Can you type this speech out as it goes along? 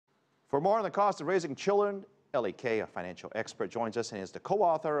For more on the cost of raising children, Ellie Kay, a financial expert, joins us and is the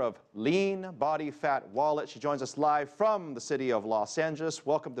co-author of Lean Body Fat Wallet. She joins us live from the city of Los Angeles.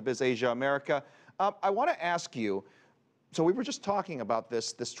 Welcome to Biz Asia America. I want to ask you, so we were just talking about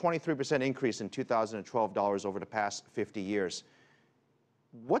this 23% increase in 2012 dollars over the past 50 years.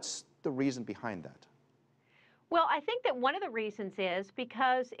 What's the reason behind that? Well, I think that one of the reasons is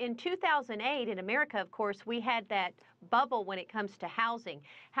because in 2008 in America, of course, we had that bubble when it comes to housing.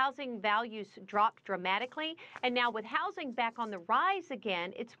 Housing values dropped dramatically, and now with housing back on the rise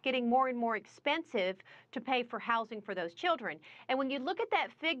again, it's getting more and more expensive to pay for housing for those children. And when you look at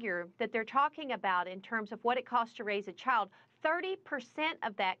that figure that they're talking about in terms of what it costs to raise a child, 30%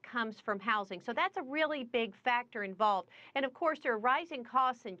 of that comes from housing. So that's a really big factor involved. And of course, there are rising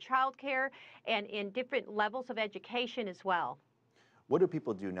costs in childcare and in different levels of education as well. What do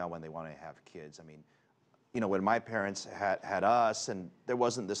people do now when they want to have kids? I mean, you know, when my parents had us, and there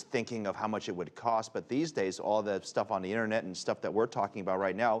wasn't this thinking of how much it would cost, but these days, all the stuff on the internet and stuff that we're talking about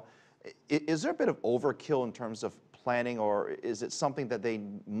right now, is there a bit of overkill in terms of planning, or is it something that they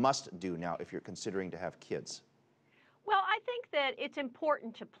must do now if you're considering to have kids? Well, I think that it's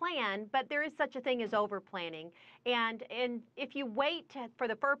important to plan, but there is such a thing as over-planning. And if you wait for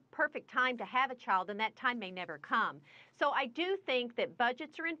the perfect time to have a child, then that time may never come. So I do think that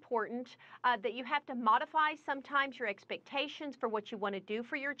budgets are important, that you have to modify sometimes your expectations for what you want to do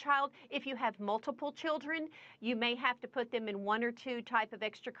for your child. If you have multiple children, you may have to put them in one or two type of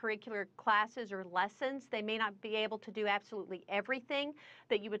extracurricular classes or lessons. They may not be able to do absolutely everything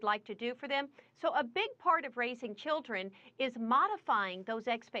that you would like to do for them. So a big part of raising children is modifying those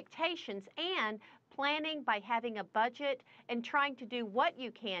expectations and planning by having a budget and trying to do what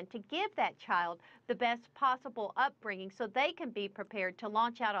you can to give that child the best possible upbringing so they can be prepared to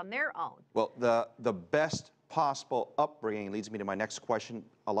launch out on their own. Well, the best possible upbringing leads me to my next question.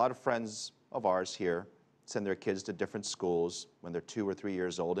 A lot of friends of ours here send their kids to different schools when they're 2 or 3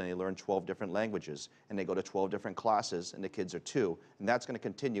 years old, and they learn 12 different languages, and they go to 12 different classes, and the kids are 2, and that's going to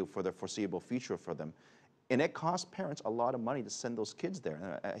continue for the foreseeable future for them. And it costs parents a lot of money to send those kids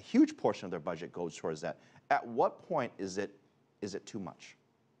there. A huge portion of their budget goes towards that. At what point is it too much?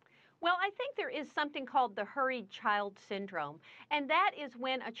 Well, I think there is something called the hurried child syndrome, and that is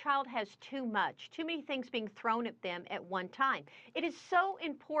when a child has too many things being thrown at them at one time. It is so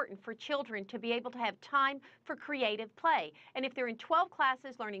important for children to be able to have time for creative play. And if they're in 12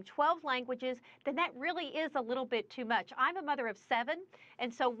 classes learning 12 languages, then that really is a little bit too much. I'm a mother of 7,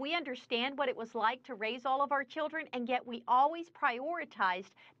 and so we understand what it was like to raise all of our children, and yet we always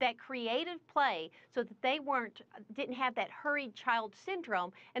prioritized that creative play so that they didn't have that hurried child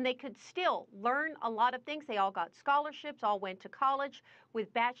syndrome, and they could still learn a lot of things. They all got scholarships, all went to college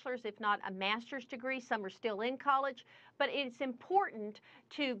with bachelor's, if not a master's degree. Some are still in college. But it's important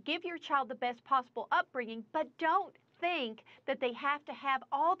to give your child the best possible upbringing, but don't think that they have to have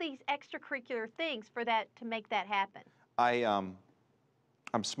all these extracurricular things for that to make that happen. I'm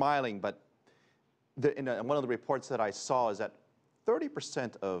smiling, but in one of the reports that I saw is that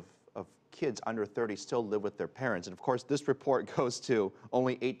 30% of kids under 30 still live with their parents. And of course, this report goes to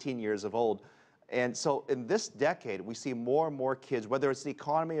only 18 years of old. And so in this decade, we see more and more kids, whether it's the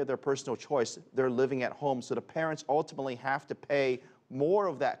economy or their personal choice, they're living at home. So the parents ultimately have to pay more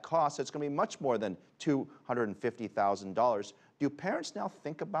of that cost. It's going to be much more than $250,000. Do parents now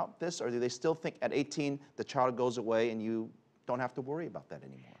think about this, or do they still think at 18 the child goes away and you don't have to worry about that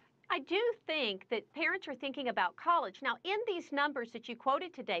anymore? I do think that parents are thinking about college. Now, in these numbers that you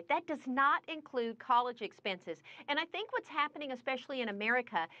quoted today, that does not include college expenses. And I think what's happening, especially in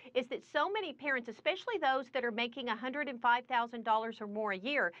America, is that so many parents, especially those that are making $105,000 or more a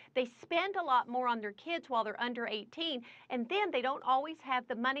year, they spend a lot more on their kids while they're under 18, and then they don't always have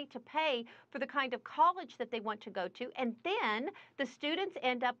the money to pay for the kind of college that they want to go to. And then the students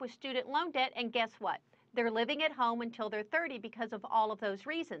end up with student loan debt, and guess what? They're living at home until they're 30 because of all of those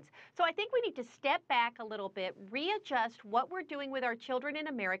reasons. So I think we need to step back a little bit, readjust what we're doing with our children in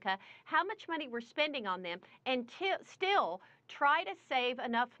America, how much money we're spending on them, and still try to save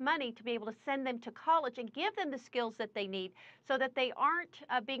enough money to be able to send them to college and give them the skills that they need so that they aren't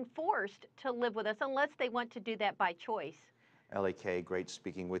being forced to live with us unless they want to do that by choice. Ellie Kay, great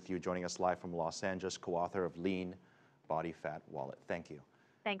speaking with you, joining us live from Los Angeles, co-author of Lean Body Fat Wallet. Thank you.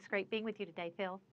 Thanks. Great being with you today, Phil.